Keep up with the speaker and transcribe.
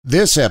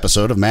This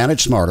episode of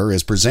Manage Smarter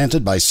is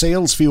presented by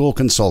Sales Fuel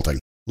Consulting,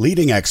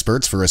 leading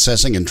experts for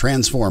assessing and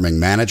transforming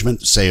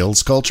management,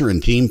 sales, culture,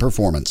 and team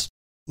performance.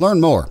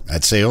 Learn more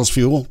at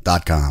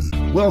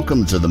salesfuel.com.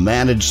 Welcome to the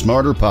Manage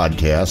Smarter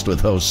podcast with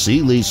hosts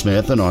C. Lee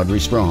Smith and Audrey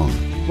Strong.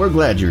 We're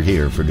glad you're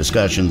here for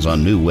discussions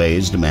on new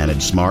ways to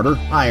manage smarter,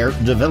 hire,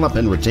 develop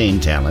and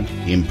retain talent,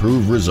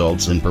 improve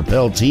results, and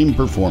propel team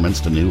performance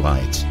to new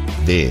heights.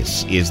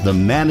 This is the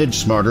Manage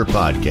Smarter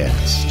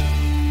podcast.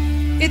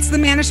 It's the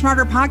Manage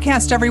Smarter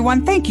podcast,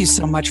 everyone. Thank you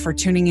so much for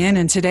tuning in.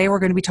 And today we're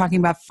going to be talking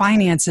about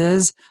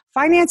finances.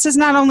 Finances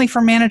not only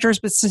for managers,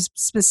 but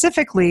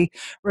specifically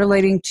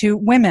relating to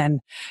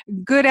women.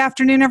 Good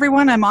afternoon,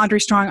 everyone. I'm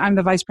Audrey Strong. I'm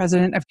the Vice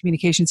President of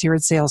Communications here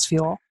at Sales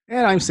Fuel.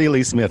 And I'm C.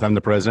 Lee Smith. I'm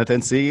the President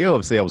and CEO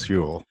of Sales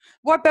Fuel.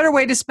 What better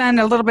way to spend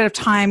a little bit of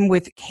time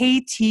with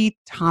KT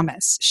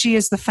Thomas? She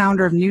is the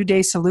founder of New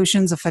Day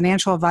Solutions, a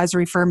financial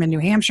advisory firm in New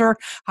Hampshire.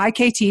 Hi,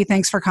 KT.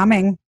 Thanks for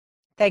coming.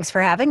 Thanks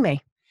for having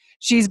me.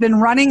 She's been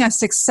running a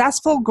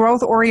successful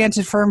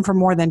growth-oriented firm for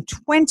more than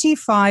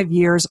 25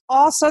 years.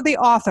 Also the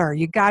author,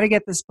 you got to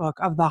get this book,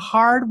 of The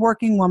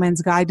Hard-Working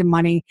Woman's Guide to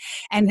Money.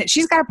 And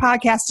she's got a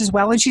podcast as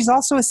well, and she's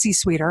also a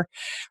C-suiter.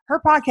 Her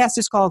podcast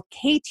is called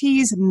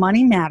KT's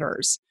Money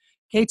Matters.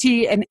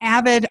 KT, an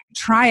avid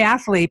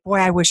triathlete. Boy,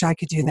 I wish I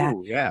could do that.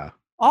 Ooh, yeah.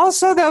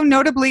 Also, though,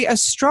 notably a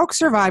stroke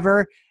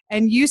survivor.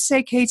 And you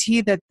say,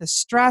 KT, that the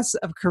stress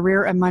of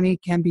career and money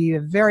can be a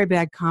very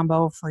bad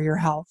combo for your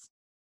health.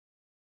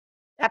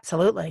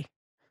 Absolutely.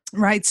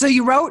 Right. So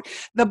you wrote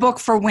the book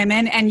for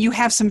women, and you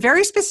have some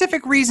very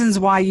specific reasons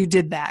why you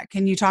did that.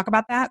 Can you talk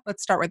about that?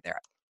 Let's start right there.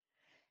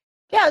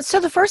 Yeah. So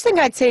the first thing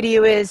I'd say to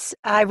you is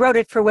I wrote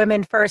it for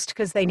women first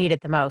because they need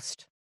it the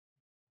most.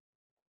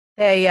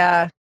 They,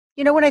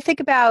 when I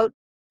think about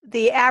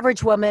the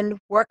average woman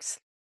works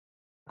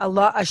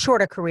a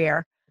shorter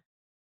career,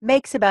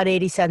 makes about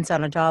 80 cents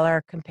on a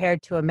dollar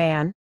compared to a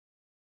man,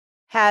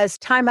 has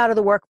time out of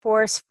the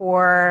workforce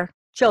for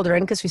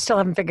children, because we still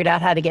haven't figured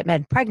out how to get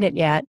men pregnant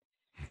yet.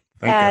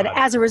 Thank God.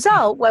 As a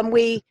result, when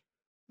we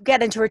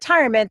get into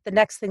retirement, the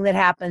next thing that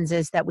happens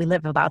is that we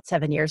live about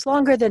 7 years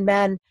longer than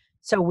men.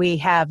 So we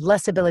have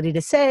less ability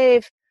to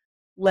save,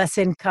 less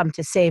income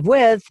to save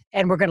with,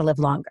 and we're going to live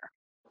longer.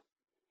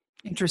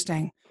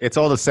 Interesting. It's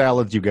all the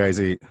salads you guys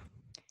eat.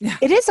 Yeah.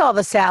 It is all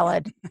the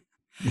salad.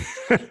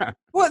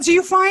 Well, do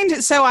you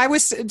find, so I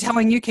was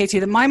telling you, KT,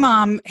 that my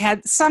mom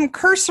had some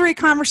cursory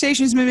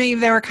conversations with me.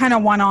 They were kind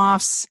of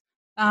one-offs.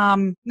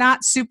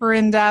 Not super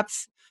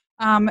in-depth.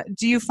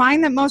 Do you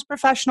find that most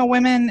professional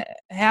women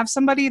have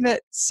somebody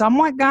that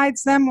somewhat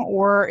guides them,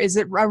 or is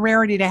it a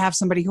rarity to have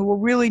somebody who will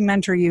really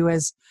mentor you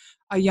as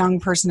a young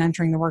person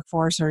entering the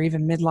workforce, or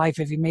even midlife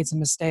if you made some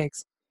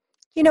mistakes?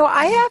 You know,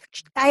 I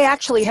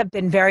actually have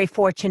been very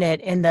fortunate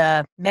in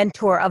the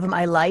mentor of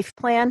my life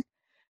plan.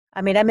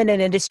 I mean, I'm in an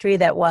industry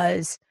that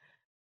was,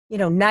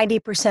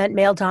 90%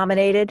 male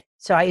dominated.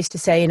 So I used to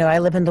say, I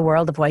live in the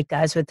world of white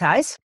guys with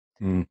ties.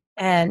 Mm.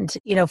 And,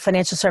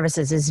 financial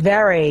services is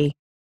very,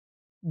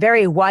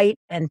 very white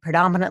and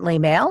predominantly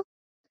male.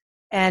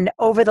 And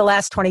over the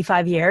last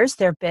 25 years,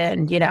 there have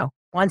been,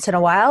 once in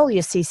a while,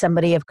 you see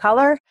somebody of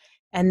color.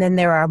 And then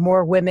there are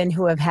more women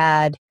who have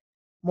had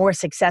more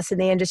success in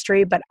the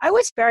industry. But I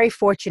was very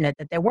fortunate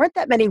that there weren't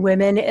that many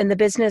women in the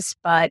business,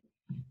 but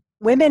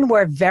women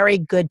were very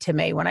good to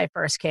me when I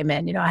first came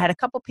in. I had a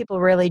couple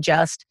people really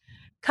just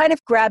kind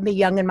of grab me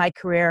young in my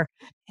career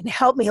and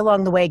help me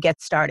along the way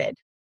get started.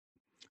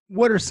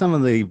 What are some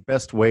of the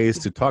best ways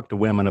to talk to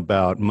women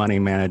about money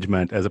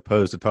management as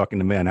opposed to talking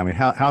to men? I mean,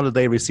 how do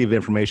they receive the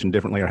information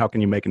differently, or how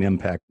can you make an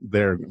impact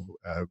there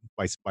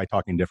by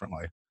talking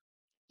differently?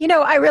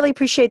 I really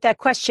appreciate that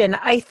question.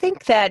 I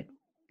think that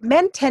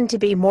men tend to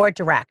be more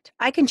direct.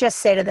 I can just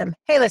say to them,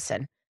 hey,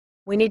 listen,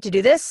 we need to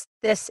do this,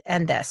 this,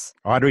 and this.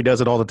 Audrey does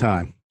it all the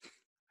time.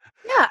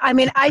 Yeah, I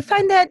mean, I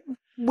find that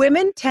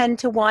women tend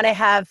to want to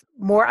have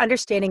more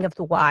understanding of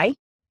the why,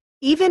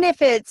 even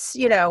if it's,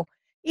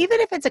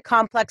 even if it's a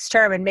complex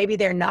term and maybe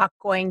they're not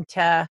going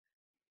to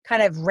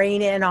kind of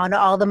rein in on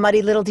all the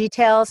muddy little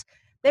details,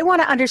 they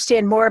want to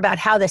understand more about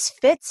how this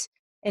fits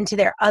into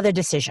their other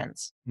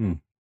decisions. Hmm.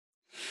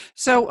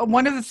 So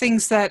one of the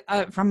things that,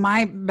 from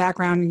my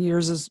background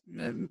years as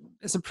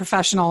a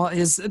professional,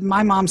 is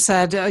my mom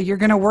said, you're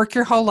going to work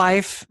your whole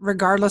life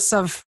regardless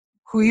of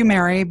who you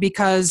marry,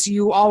 because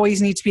you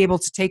always need to be able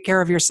to take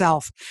care of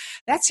yourself.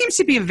 That seems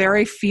to be a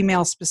very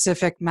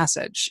female-specific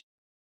message.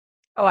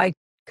 Oh, I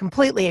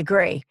completely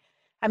agree.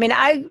 I mean,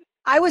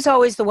 I was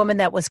always the woman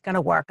that was going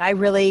to work. I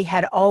really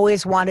had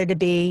always wanted to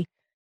be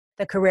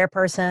the career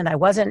person. I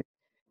wasn't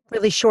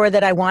really sure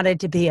that I wanted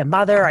to be a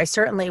mother. I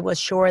certainly was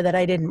sure that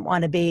I didn't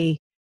want to be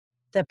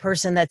the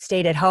person that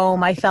stayed at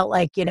home. I felt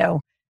like,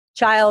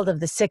 child of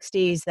the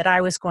 60s, that I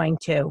was going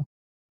to,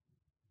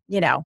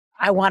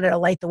 I wanted to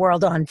light the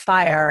world on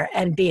fire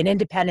and be an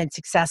independent,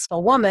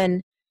 successful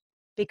woman,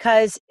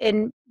 because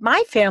in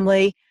my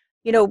family,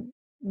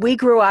 we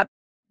grew up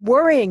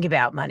worrying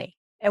about money.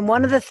 And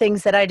one of the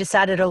things that I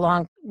decided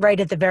right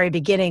at the very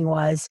beginning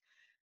was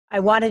I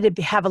wanted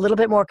to have a little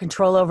bit more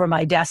control over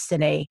my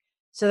destiny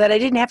so that I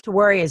didn't have to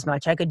worry as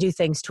much. I could do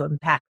things to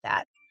impact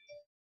that.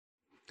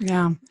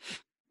 Yeah.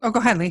 Oh, go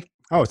ahead, Lee.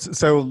 Oh,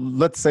 so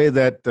let's say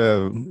that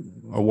a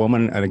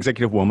woman, an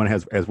executive woman,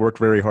 has worked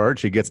very hard.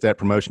 She gets that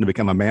promotion to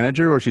become a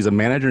manager, or she's a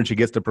manager and she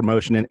gets the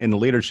promotion in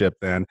leadership.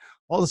 Then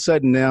all of a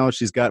sudden now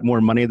she's got more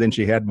money than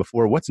she had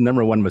before. What's the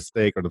number one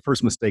mistake, or the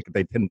first mistake that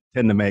they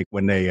tend to make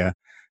when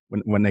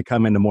they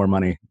come into more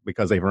money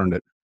because they've earned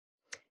it?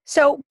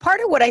 So part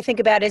of what I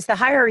think about is the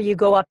higher you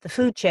go up the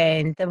food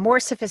chain, the more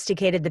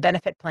sophisticated the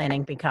benefit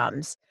planning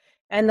becomes,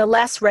 and the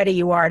less ready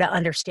you are to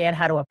understand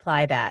how to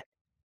apply that.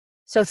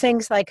 So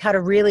things like how to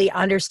really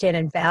understand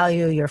and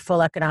value your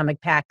full economic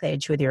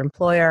package with your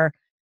employer,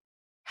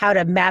 how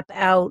to map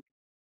out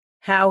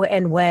how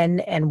and when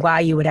and why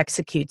you would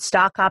execute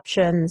stock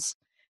options,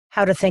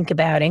 how to think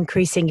about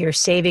increasing your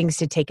savings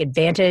to take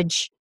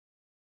advantage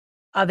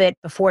of it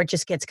before it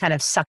just gets kind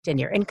of sucked in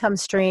your income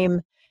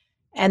stream.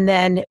 And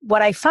then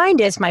what I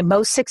find is my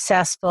most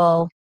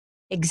successful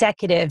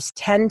executives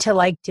tend to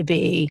like to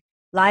be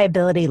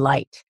liability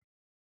light,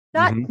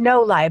 not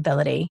no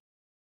liability,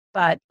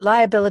 but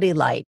liability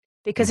light,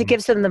 because it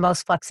gives them the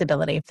most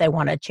flexibility if they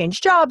want to change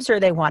jobs, or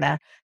they want to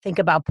think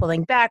about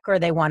pulling back, or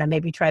they want to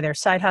maybe try their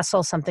side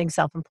hustle, something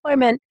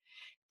self-employment,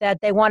 that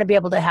they want to be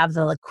able to have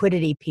the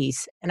liquidity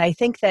piece. And I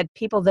think that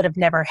people that have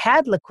never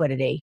had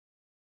liquidity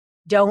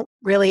don't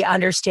really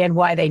understand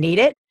why they need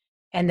it.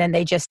 And then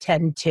they just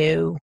tend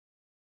to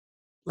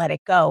let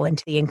it go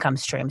into the income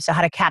stream. So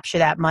how to capture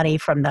that money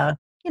from the,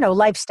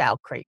 lifestyle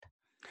creep.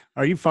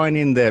 Are you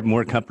finding that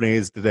more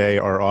companies today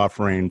are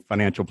offering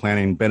financial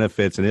planning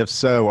benefits? And if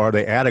so, are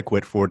they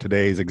adequate for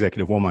today's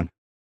executive woman?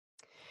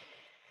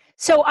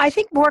 So I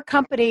think more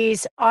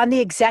companies on the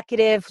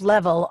executive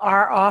level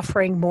are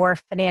offering more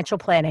financial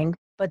planning,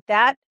 but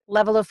that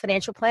level of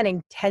financial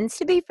planning tends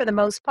to be, for the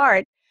most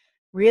part,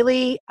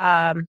 really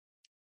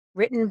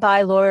written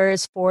by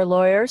lawyers for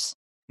lawyers.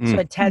 So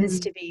it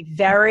tends to be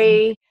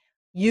very,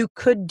 you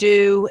could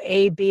do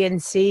A, B,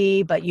 and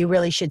C, but you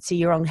really should see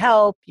your own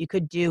help. You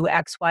could do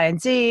X, Y, and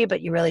Z,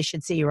 but you really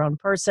should see your own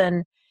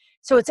person.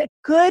 So it's a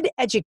good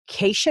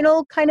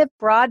educational kind of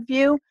broad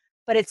view,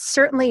 but it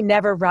certainly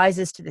never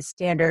rises to the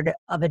standard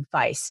of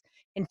advice.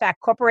 In fact,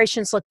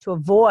 corporations look to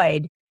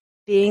avoid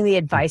being the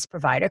advice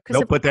provider.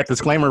 They'll put that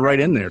disclaimer right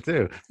in there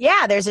too.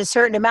 Yeah, there's a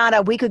certain amount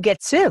of, we could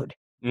get sued.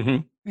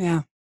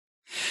 Yeah.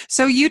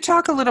 So you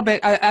talk a little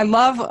bit, I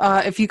love,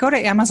 if you go to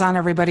Amazon,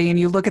 everybody, and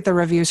you look at the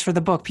reviews for the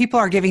book, people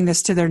are giving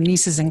this to their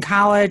nieces in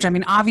college. I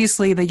mean,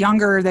 obviously, the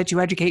younger that you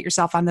educate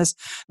yourself on this,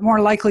 the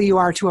more likely you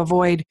are to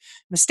avoid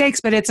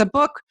mistakes. But it's a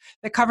book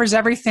that covers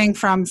everything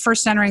from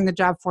first entering the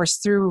job force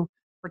through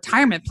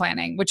retirement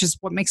planning, which is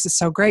what makes it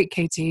so great,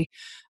 Katie.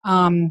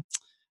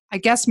 I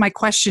guess my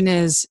question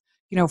is,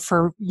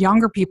 for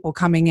younger people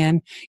coming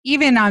in,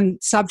 even on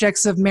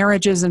subjects of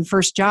marriages and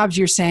first jobs,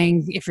 you're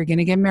saying if you're going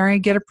to get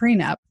married, get a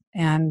prenup.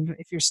 And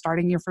if you're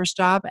starting your first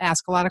job,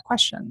 ask a lot of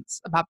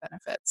questions about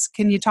benefits.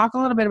 Can you talk a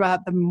little bit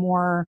about the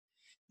more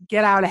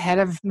get out ahead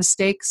of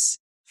mistakes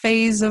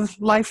phase of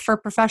life for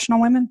professional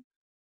women?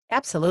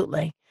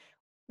 Absolutely.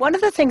 One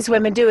of the things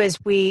women do is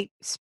we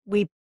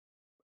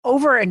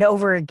over and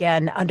over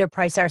again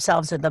underprice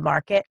ourselves in the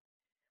market.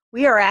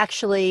 We are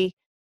actually,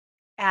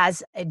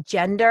 as a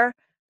gender,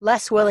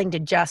 less willing to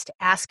just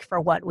ask for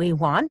what we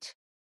want.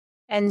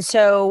 And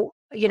so,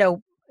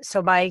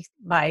 so my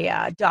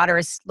daughter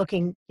is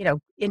looking,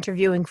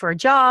 interviewing for a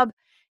job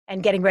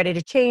and getting ready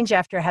to change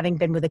after having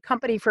been with a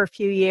company for a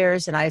few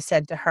years. And I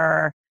said to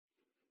her,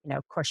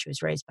 of course she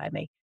was raised by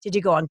me, did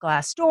you go on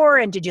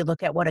Glassdoor and did you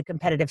look at what a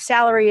competitive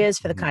salary is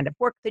for the kind of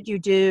work that you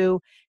do?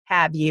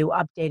 Have you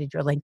updated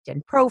your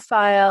LinkedIn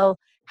profile?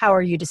 How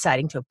are you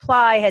deciding to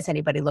apply? Has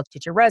anybody looked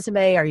at your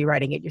resume? Are you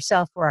writing it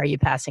yourself or are you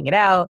passing it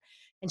out?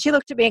 And she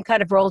looked at me and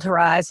kind of rolled her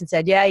eyes and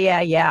said, yeah,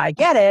 I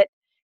get it.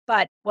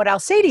 But what I'll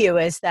say to you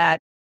is that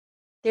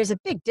there's a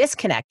big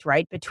disconnect,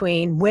 right,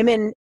 between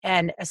women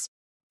and,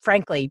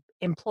 frankly,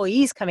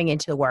 employees coming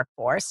into the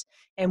workforce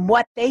and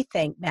what they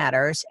think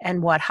matters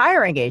and what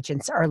hiring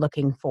agents are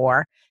looking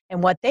for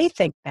and what they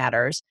think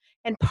matters.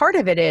 And part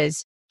of it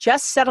is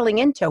just settling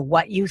into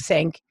what you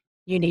think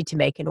you need to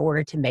make in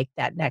order to make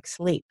that next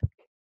leap.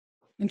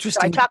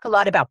 Interesting. So I talk a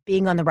lot about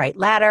being on the right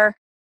ladder,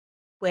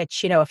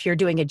 which, if you're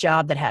doing a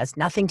job that has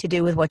nothing to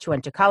do with what you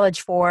went to college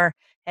for,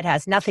 it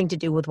has nothing to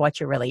do with what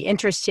you're really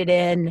interested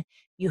in,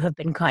 you have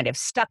been kind of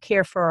stuck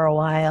here for a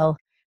while,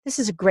 this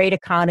is a great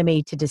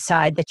economy to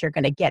decide that you're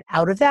going to get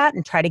out of that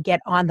and try to get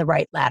on the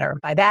right ladder.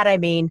 By that, I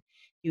mean,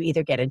 you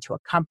either get into a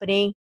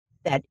company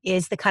that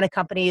is the kind of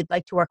company you'd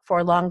like to work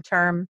for long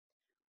term,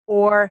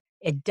 or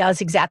it does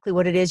exactly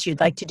what it is you'd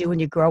like to do when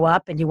you grow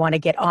up and you want to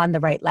get on the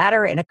right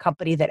ladder in a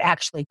company that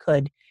actually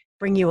could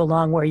bring you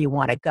along where you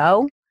want to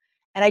go.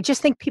 And I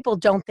just think people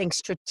don't think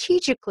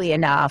strategically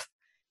enough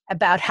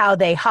about how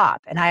they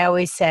hop. And I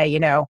always say,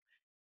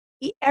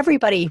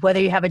 everybody, whether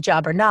you have a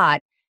job or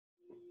not,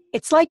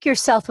 it's like you're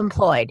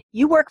self-employed.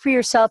 You work for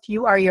yourself.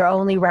 You are your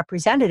only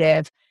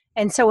representative.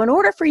 And so in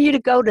order for you to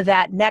go to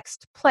that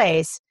next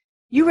place,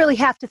 you really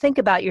have to think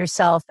about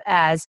yourself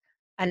as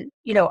an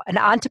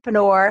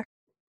entrepreneur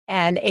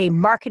and a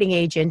marketing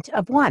agent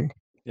of one.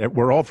 Yeah,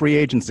 we're all free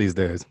agents these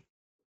days.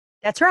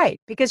 That's right.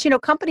 Because,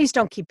 companies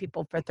don't keep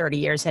people for 30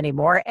 years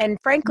anymore. And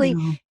frankly,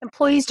 No.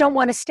 employees don't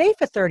want to stay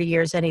for 30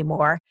 years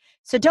anymore.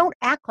 So don't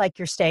act like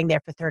you're staying there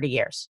for 30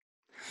 years.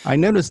 I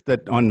noticed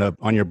that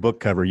on your book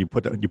cover, you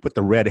put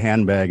the red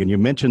handbag, and you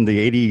mentioned the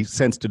 80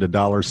 cents to the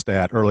dollar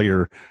stat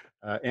earlier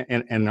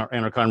in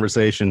our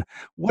conversation.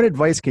 What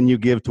advice can you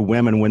give to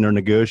women when they're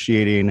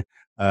negotiating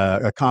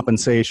a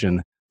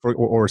compensation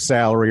or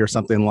salary or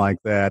something like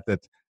that?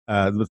 That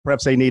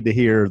perhaps they need to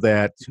hear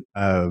that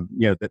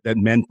that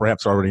men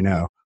perhaps already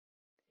know.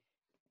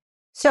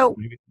 So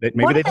maybe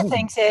one they of the don't.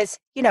 things is,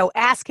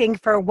 asking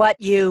for what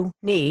you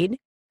need.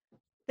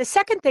 The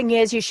second thing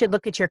is you should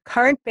look at your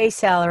current base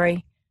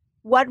salary,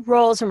 what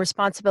roles and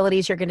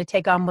responsibilities you're going to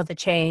take on with the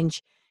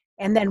change,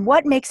 and then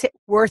what makes it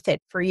worth it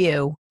for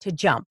you to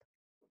jump.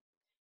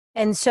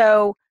 And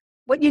so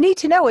what you need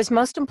to know is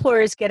most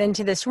employers get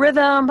into this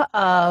rhythm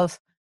of,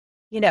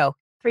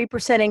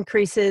 3%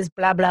 increases,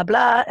 blah, blah,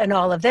 blah, and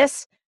all of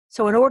this.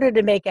 So in order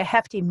to make a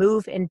hefty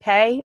move in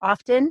pay,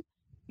 often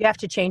you have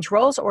to change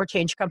roles or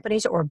change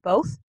companies or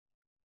both.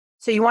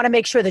 So you want to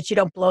make sure that you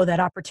don't blow that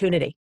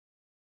opportunity.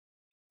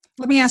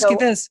 Let me ask you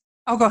this.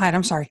 Oh, go ahead.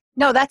 I'm sorry.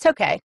 No, that's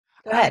okay.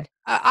 Go ahead.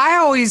 I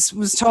always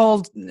was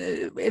told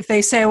if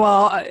they say,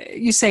 well,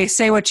 you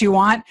say what you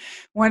want.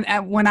 When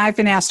I've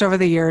been asked over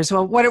the years,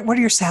 well, what are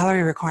your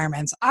salary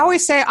requirements? I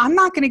always say, I'm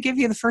not going to give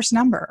you the first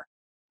number.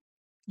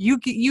 You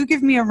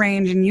give me a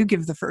range and you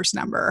give the first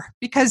number,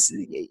 because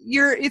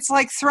it's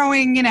like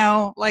throwing,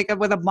 like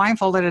with a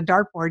blindfold at a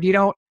dartboard. You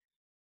don't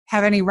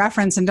have any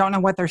reference and don't know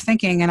what they're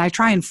thinking. And I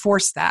try and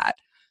force that.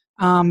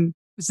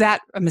 Is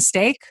that a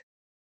mistake?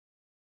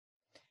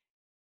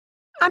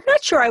 I'm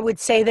not sure I would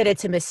say that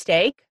it's a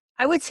mistake.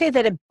 I would say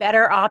that a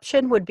better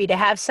option would be to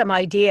have some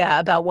idea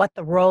about what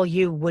the role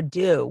you would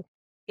do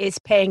is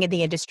paying in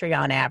the industry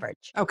on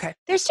average. Okay.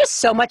 There's just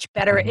so much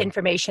better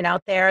information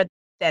out there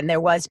than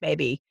there was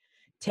maybe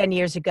 10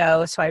 years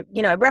ago. So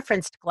I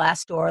referenced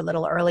Glassdoor a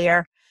little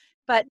earlier,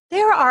 but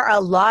there are a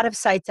lot of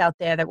sites out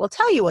there that will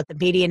tell you what the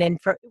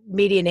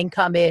median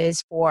income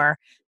is for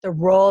the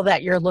role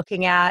that you're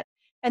looking at.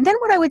 And then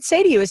what I would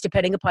say to you is,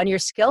 depending upon your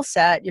skill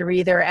set, you're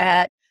either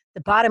at the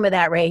bottom of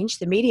that range,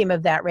 the medium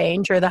of that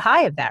range, or the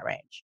high of that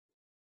range.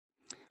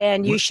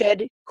 And you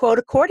should quote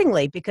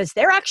accordingly, because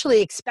they're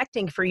actually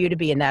expecting for you to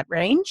be in that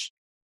range.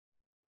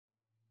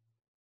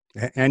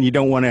 And you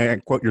don't want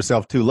to quote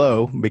yourself too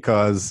low,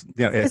 because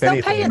if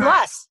they'll pay you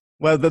less.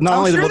 Well, they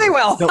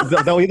will.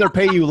 They'll either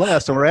pay you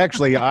less, or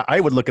actually,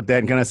 I would look at that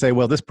and kind of say,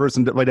 well, this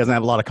person really doesn't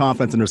have a lot of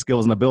confidence in their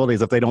skills and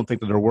abilities if they don't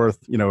think that they're worth,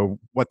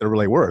 what they're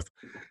really worth.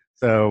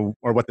 So,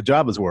 or what the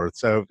job is worth.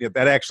 So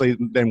that actually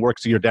then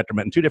works to your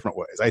detriment in two different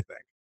ways, I think.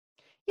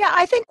 Yeah,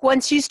 I think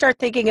once you start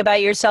thinking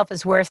about yourself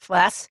as worth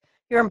less,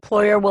 your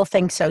employer will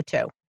think so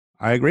too.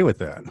 I agree with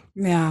that.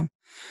 Yeah.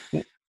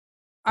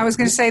 I was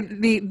going to say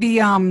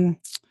the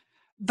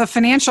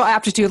financial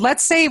aptitude.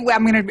 Let's say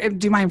I'm going to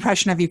do my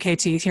impression of you,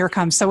 KT. Here it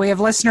comes. So we have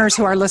listeners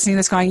who are listening to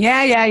this going,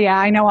 yeah,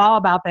 I know all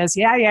about this.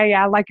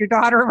 Yeah, like your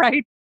daughter,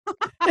 right?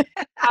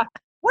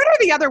 What are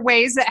the other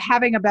ways that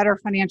having a better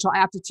financial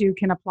aptitude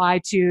can apply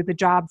to the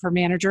job for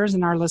managers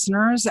and our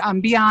listeners,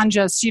 beyond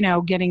just,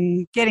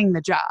 getting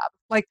the job,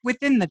 like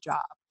within the job?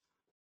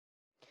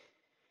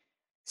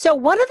 So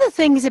one of the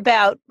things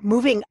about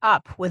moving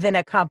up within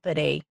a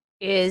company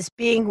is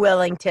being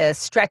willing to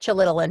stretch a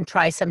little and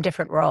try some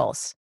different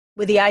roles,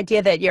 with the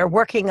idea that you're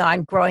working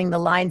on growing the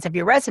lines of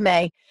your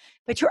resume,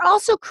 but you're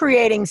also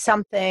creating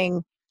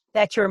something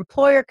that your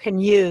employer can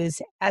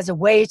use as a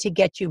way to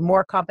get you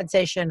more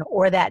compensation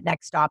or that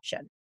next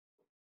option.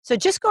 So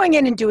just going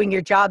in and doing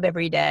your job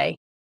every day,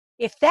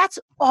 if that's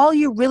all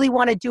you really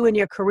want to do in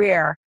your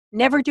career,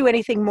 never do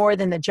anything more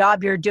than the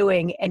job you're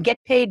doing and get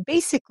paid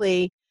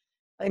basically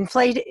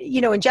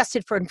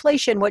adjusted for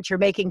inflation, what you're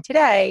making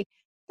today,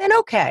 then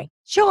okay,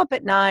 show up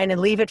at 9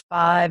 and leave at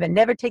 5 and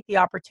never take the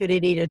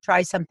opportunity to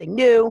try something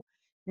new,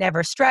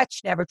 never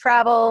stretch, never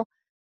travel.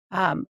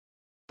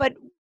 But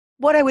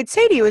what I would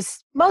say to you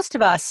is, most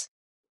of us,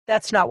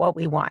 that's not what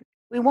we want.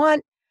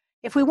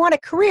 If we want a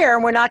career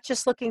and we're not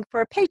just looking for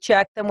a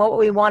paycheck, then what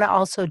we want to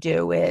also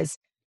do is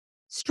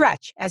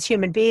stretch as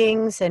human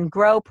beings and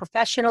grow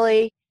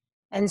professionally.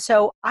 And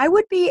so I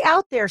would be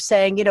out there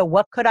saying,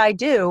 what could I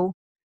do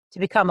to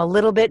become a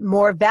little bit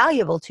more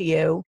valuable to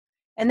you?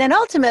 And then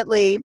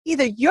ultimately,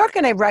 either you're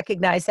going to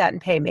recognize that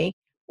and pay me,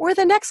 or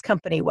the next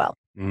company will.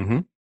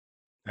 Mm-hmm.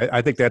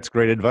 I think that's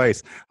great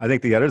advice. I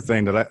think the other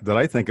thing that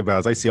I think about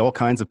is I see all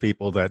kinds of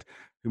people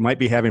who might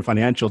be having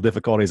financial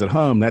difficulties at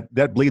home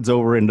that bleeds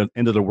over into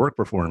the work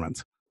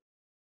performance.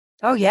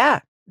 Oh, yeah.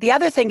 The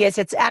other thing is,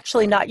 it's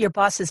actually not your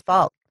boss's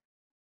fault.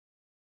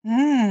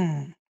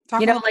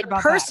 Like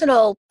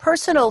personal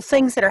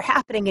things that are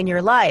happening in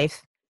your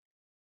life.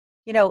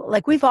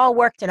 Like we've all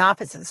worked in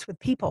offices with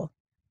people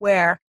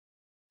where,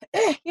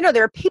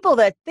 there are people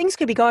that things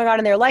could be going on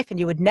in their life and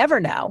you would never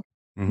know.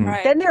 Mm-hmm.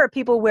 Right. Then there are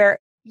people where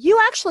you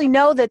actually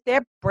know that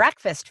their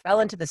breakfast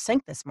fell into the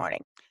sink this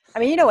morning. I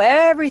mean, you know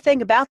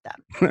everything about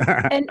them.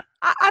 And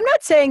I'm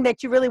not saying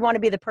that you really want to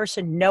be the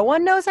person no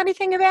one knows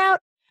anything about,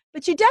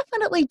 but you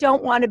definitely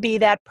don't want to be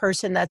that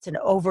person that's an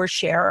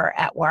oversharer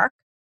at work,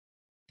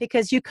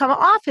 because you come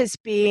off as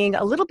being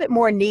a little bit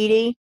more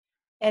needy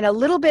and a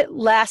little bit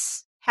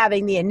less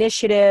having the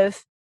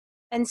initiative.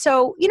 And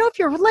so, you know, if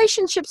your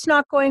relationship's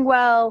not going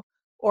well,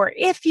 or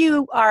if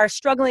you are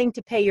struggling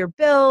to pay your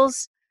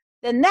bills,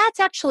 then that's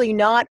actually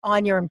not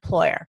on your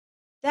employer.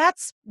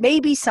 That's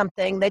maybe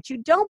something that you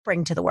don't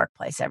bring to the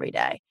workplace every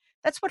day.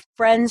 That's what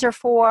friends are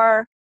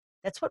for.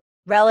 That's what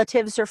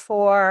relatives are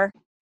for.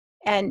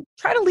 And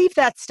try to leave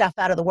that stuff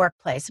out of the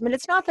workplace. I mean,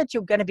 it's not that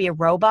you're going to be a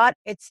robot.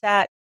 It's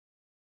that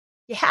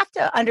you have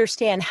to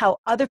understand how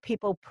other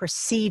people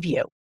perceive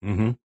you.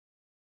 Mm-hmm.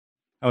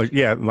 Oh,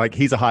 yeah, like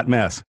he's a hot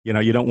mess. You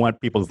know, you don't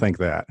want people to think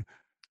that.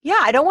 Yeah,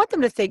 I don't want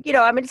them to think, you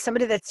know, I mean,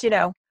 somebody that's, you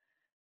know,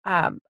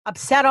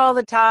 upset all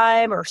the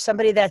time, or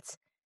somebody that's,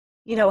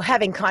 you know,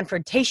 having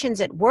confrontations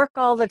at work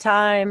all the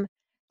time.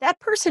 That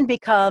person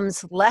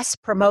becomes less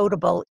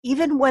promotable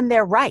even when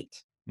they're right.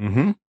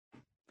 Mm-hmm.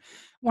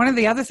 One of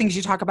the other things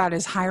you talk about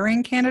is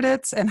hiring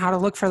candidates and how to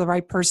look for the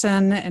right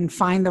person and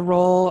find the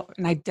role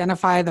and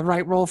identify the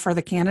right role for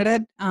the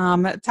candidate.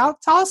 Tell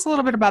us a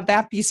little bit about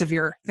that piece of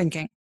your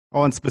thinking.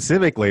 Oh, and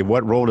specifically,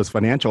 what role does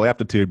financial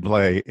aptitude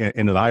play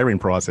into the hiring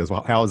process?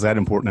 Well, how is that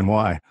important and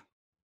why?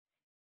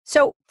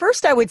 So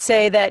first, I would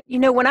say that, you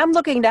know, when I'm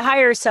looking to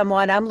hire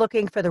someone, I'm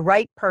looking for the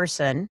right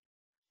person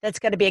that's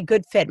going to be a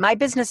good fit. My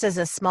business is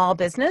a small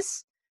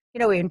business. You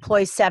know, we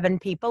employ 7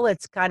 people.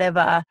 It's kind of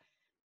a,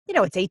 you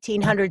know, it's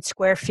 1,800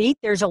 square feet.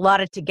 There's a lot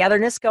of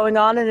togetherness going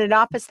on in an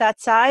office that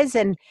size.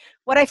 And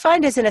what I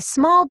find is in a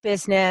small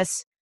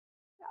business,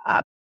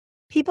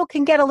 people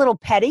can get a little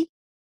petty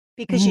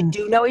because you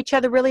do know each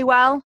other really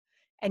well,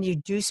 and you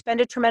do spend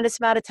a tremendous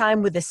amount of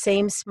time with the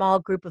same small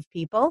group of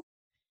people.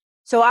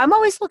 So I'm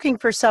always looking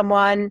for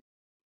someone,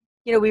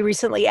 you know, we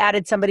recently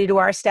added somebody to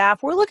our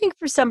staff. We're looking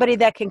for somebody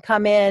that can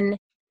come in,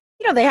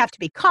 you know, they have to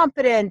be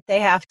competent.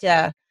 They have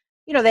to,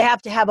 you know, they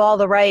have to have all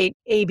the right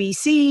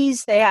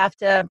ABCs. They have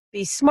to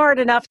be smart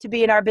enough to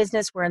be in our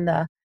business. We're in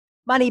the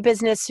money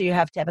business, so you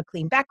have to have a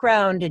clean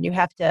background, and you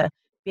have to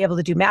be able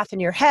to do math in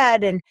your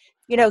head. And,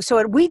 you know, so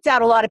it weeds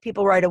out a lot of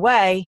people right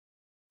away.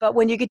 But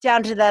when you get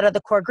down to that other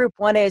core group,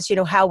 one is, you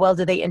know, how well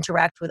do they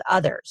interact with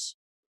others?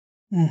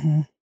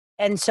 Mm-hmm.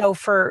 And so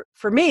for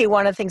me,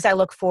 one of the things I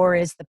look for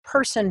is the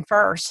person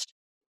first.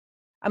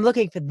 I'm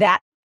looking for that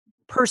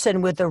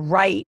person with the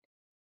right,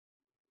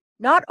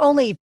 not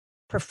only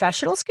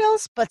professional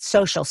skills, but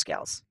social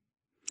skills.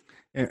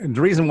 And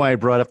the reason why I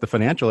brought up the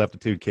financial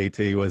aptitude,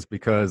 KT, was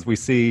because we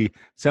see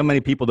so many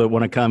people that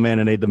want to come in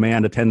and they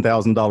demand a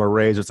 $10,000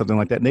 raise or something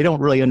like that. And they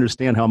don't really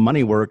understand how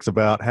money works,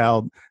 about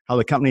how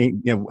the company,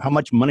 you know, how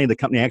much money the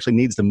company actually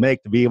needs to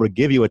make to be able to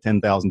give you a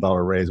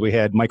 $10,000 raise. We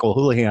had Michael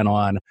Houlihan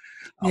on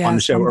the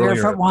show earlier.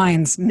 Barefoot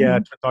Wines. Mm-hmm. Yeah,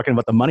 talking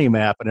about the money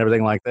map and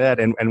everything like that.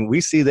 And we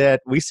see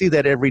that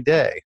every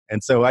day.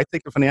 And so I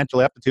think the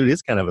financial aptitude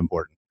is kind of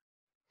important.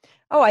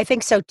 Oh, I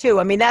think so too.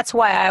 I mean, that's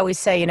why I always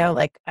say, you know,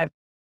 like I'm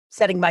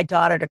setting my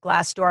daughter to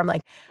Glassdoor. I'm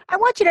like, I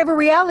want you to have a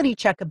reality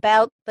check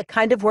about the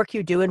kind of work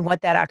you do and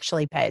what that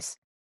actually pays.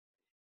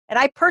 And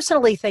I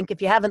personally think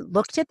if you haven't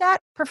looked at that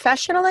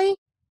professionally,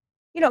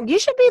 you know, you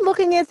should be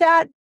looking at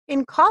that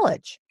in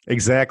college.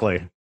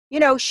 Exactly. You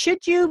know,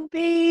 should you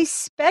be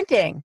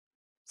spending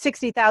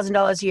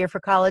 $60,000 a year for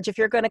college if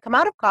you're going to come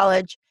out of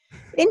college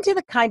into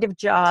the kind of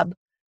job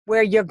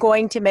where you're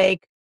going to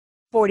make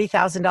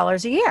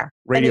 $40,000 a year?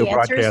 Radio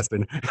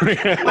broadcasting.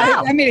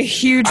 Wow. I made a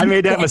huge I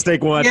made that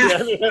mistake once. Yeah.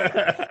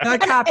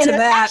 And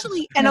that.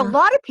 Actually, and a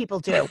lot of people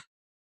do.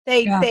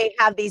 They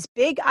have these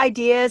big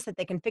ideas that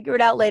they can figure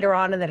it out later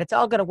on and that it's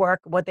all going to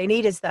work. What they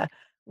need is the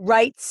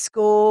right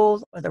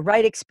school or the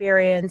right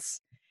experience.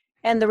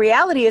 And the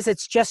reality is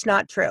it's just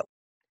not true.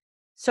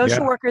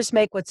 Social workers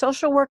make what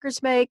social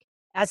workers make.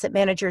 Asset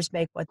managers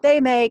make what they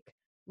make.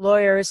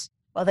 Lawyers,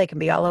 well, they can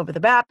be all over the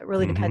map. It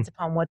really depends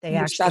upon what they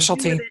actually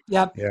specialty. do.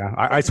 Yep. Yeah,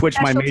 I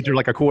switched my major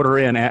like a quarter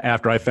in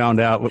after I found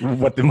out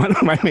what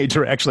my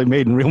major actually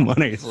made in real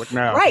money. It's like,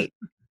 no. Right.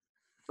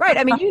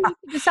 I mean, you need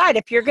to decide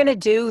if you're going to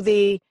do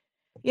the,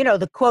 you know,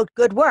 the quote,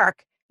 good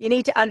work, you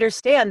need to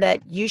understand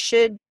that you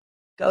should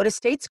go to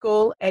state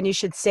school and you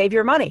should save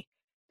your money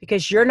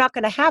because you're not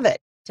going to have it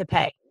to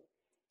pay.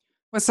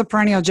 What's the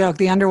perennial joke?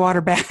 The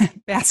underwater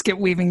basket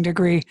weaving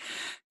degree,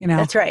 you know.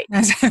 That's right.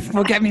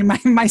 Will get me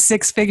my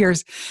 6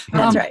 figures.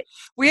 That's right.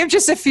 We have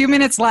just a few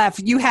minutes left.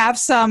 You have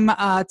some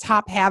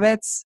top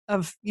habits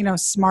of, you know,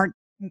 smart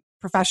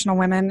professional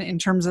women in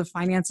terms of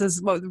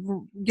finances. Well,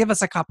 give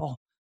us a couple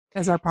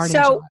as our party.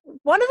 So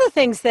one of the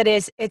things that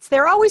is,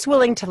 they're always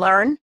willing to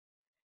learn,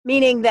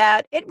 meaning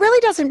that it really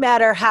doesn't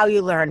matter how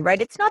you learn,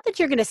 right? It's not that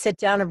you're going to sit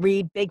down and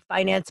read big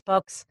finance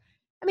books.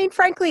 I mean,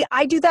 frankly,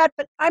 I do that,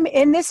 but I'm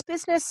in this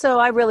business, so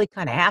I really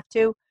kind of have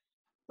to.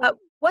 But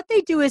what they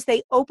do is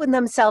they open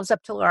themselves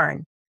up to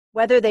learn,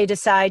 whether they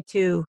decide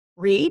to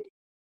read.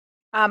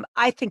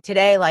 I think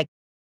today, like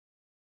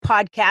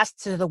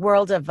podcasts are the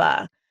world of,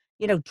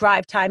 you know,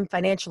 drive time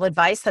financial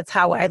advice. That's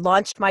how I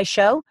launched my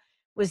show,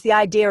 was the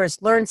idea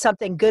is learn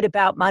something good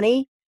about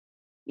money,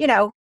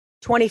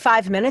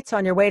 25 minutes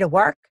on your way to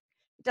work.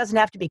 It doesn't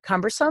have to be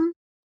cumbersome.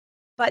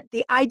 But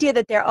the idea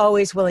that they're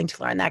always willing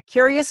to learn, that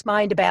curious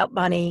mind about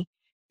money,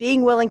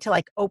 being willing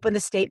to open the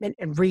statement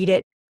and read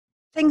it,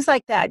 things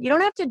like that. You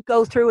don't have to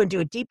go through and do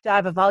a deep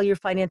dive of all your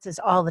finances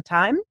all the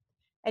time.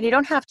 And you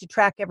don't have to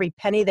track every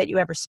penny that you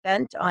ever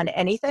spent on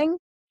anything.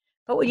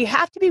 But what you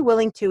have to be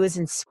willing to is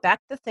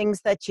inspect the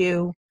things that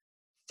you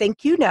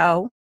think you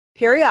know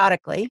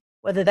periodically,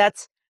 whether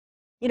that's,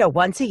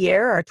 once a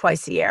year or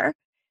twice a year.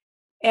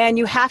 And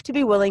you have to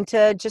be willing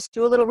to just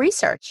do a little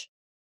research.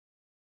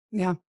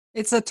 Yeah.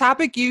 It's a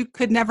topic you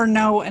could never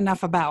know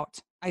enough about,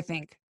 I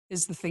think,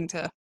 is the thing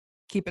to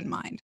keep in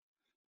mind.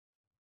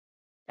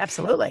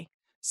 Absolutely.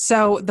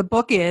 So the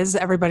book is,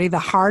 everybody, The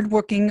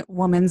Hardworking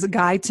Woman's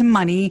Guide to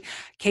Money.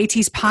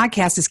 KT's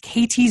podcast is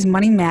KT's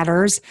Money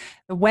Matters.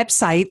 The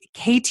website,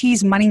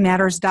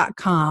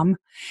 ktsmoneymatters.com.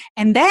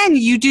 And then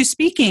you do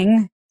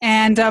speaking.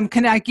 And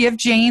can I give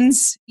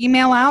Jane's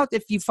email out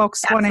if you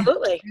folks want to?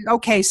 Absolutely.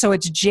 Okay, so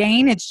it's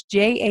Jane, it's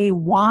Jayne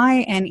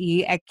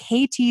at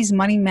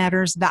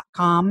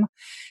ktsmoneymatters.com.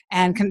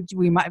 And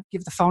we might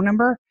give the phone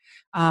number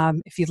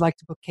if you'd like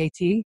to book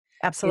KT.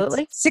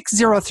 Absolutely.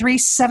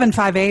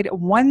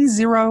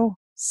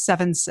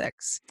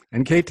 603-758-1076.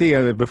 And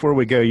KT, before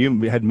we go,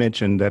 you had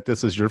mentioned that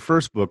this is your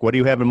first book. What do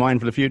you have in mind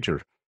for the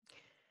future?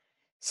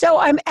 So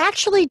I'm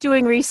actually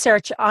doing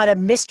research on a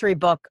mystery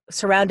book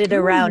surrounded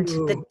around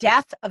the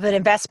death of an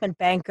investment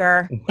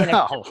banker in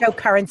a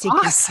cryptocurrency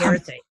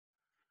conspiracy.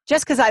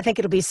 Just because I think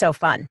it'll be so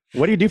fun.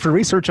 What do you do for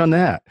research on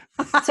that?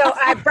 So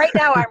right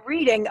now I'm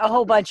reading a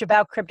whole bunch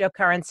about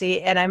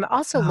cryptocurrency, and I'm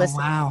also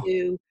listening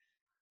to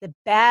the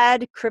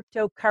Bad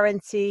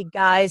Cryptocurrency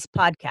Guys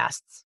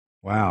podcasts.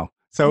 Wow.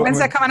 So when's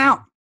that coming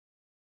out?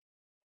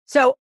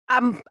 So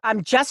I'm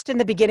just in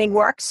the beginning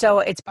work, so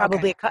it's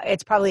probably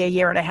a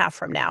year and a half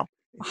from now.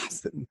 I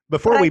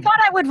thought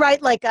I would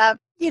write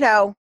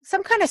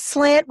some kind of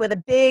slant with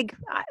a big,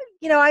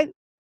 my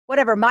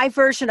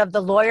version of the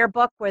lawyer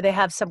book where they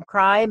have some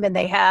crime and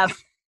they have,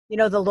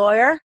 the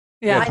lawyer.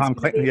 Yeah. Tom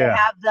Clancy. Yeah.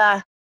 Have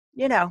the,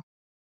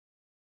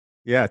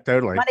 Yeah,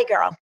 totally. Money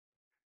girl.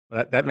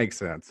 That makes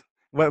sense.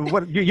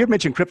 What you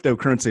mentioned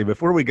cryptocurrency.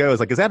 Before we go, is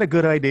that a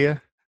good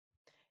idea?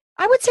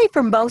 I would say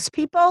for most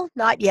people,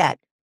 not yet.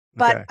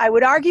 But Okay. I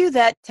would argue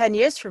that 10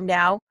 years from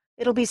now,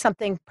 it'll be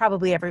something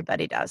probably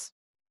everybody does.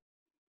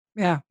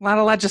 Yeah, a lot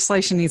of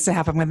legislation needs to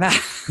happen with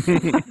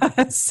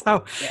that.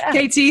 So, yeah.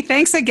 KT,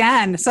 thanks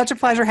again. Such a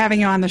pleasure having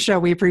you on the show.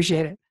 We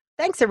appreciate it.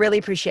 Thanks. I really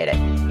appreciate it.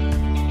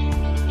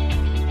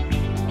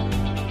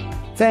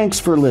 Thanks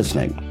for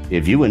listening.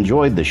 If you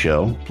enjoyed the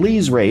show,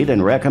 please rate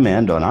and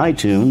recommend on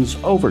iTunes,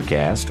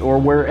 Overcast, or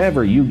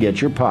wherever you get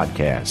your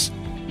podcasts.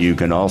 You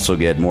can also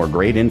get more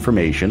great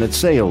information at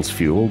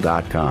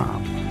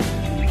salesfuel.com.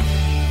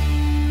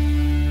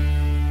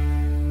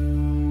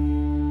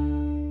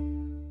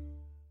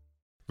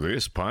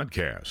 This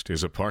podcast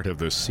is a part of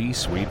the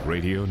C-Suite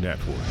Radio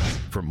Network.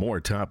 For more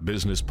top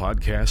business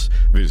podcasts,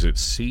 visit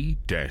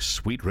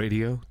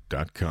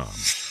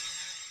c-suiteradio.com.